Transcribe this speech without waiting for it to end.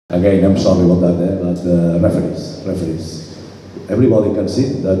Again, I'm sorry about that, but referees. Everybody can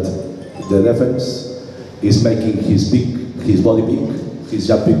see that the defense is making his body big. He's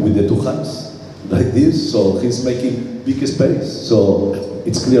jumping with the two hands like this, so he's making big space. So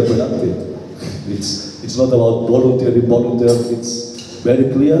it's clear penalty. It's not about volunteer. It's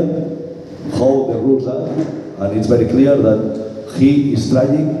very clear how the rules are, and it's very clear that he is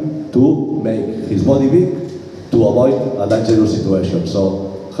trying to make his body big to avoid a dangerous situation. So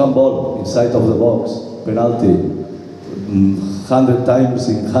handball inside of the box, penalty. 100 times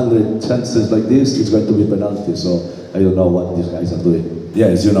in 100 chances like this, it's going to be penalty. So I don't know what these guys are doing.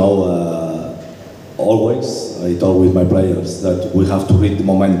 Yes, you know, always I talk with my players that we have to read the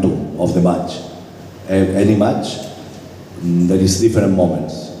momentum of the match. Any match, there is different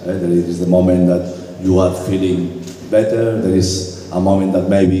moments. There is the moment that you are feeling better. There is a moment that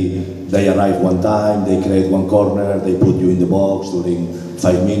maybe they arrive one time, they create one corner, they put you in the box during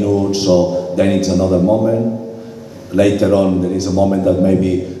 5 minutes, so then it's another moment. Later on, there is a moment that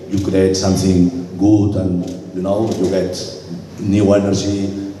maybe you create something good and you get new energy,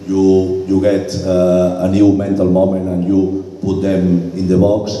 you get a new mental moment and you put them in the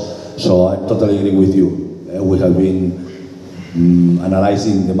box. So I totally agree with you. We have been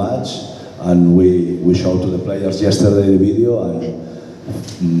analyzing the match and we showed to the players yesterday the video, and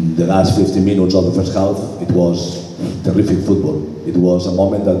the last 15 minutes of the first half, it was terrific football. It was a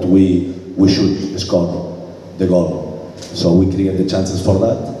moment that we should score the goal. So we create the chances for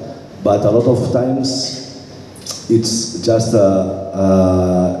that. But a lot of times, it's just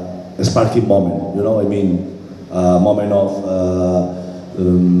a sparking moment, I mean, a moment of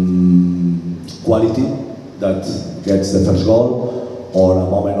quality that gets the first goal, or a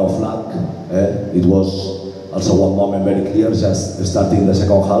moment of luck. It was also one moment very clear, just starting the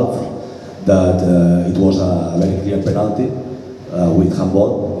second half, that it was a very clear penalty with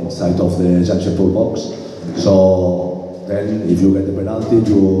handball inside of the junction toolbox. So then if you get the penalty,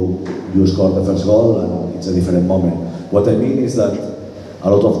 you score the first goal, and it's a different moment. What I mean is that a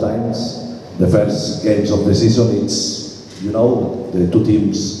lot of times, the first games of the season, it's, the two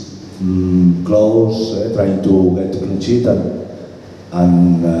teams close, trying to get clean sheet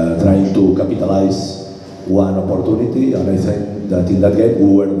and trying to capitalize one opportunity, and I think that in that game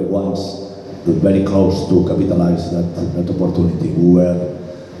we were the ones very close to capitalize that opportunity. We were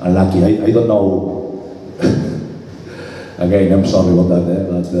unlucky. I don't know. Again, I'm sorry about that,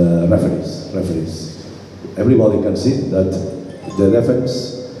 but referees. Everybody can see that the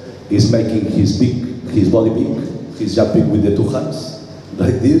defense is making his body big. He's jumping with the two hands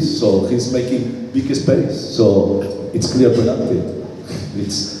like this, so he's making big space. So it's clear penalty.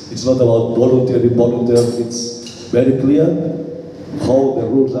 It's not about volunteer. It's very clear how the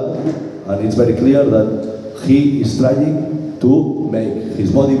rules are, and it's very clear that he is trying to make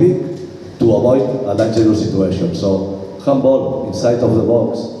his body big to avoid a dangerous situation. So handball inside of the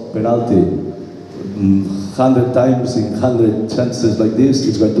box, penalty. 100 times in 100 chances like this,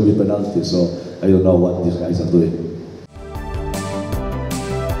 it's going to be penalty. So I don't know what these guys are doing.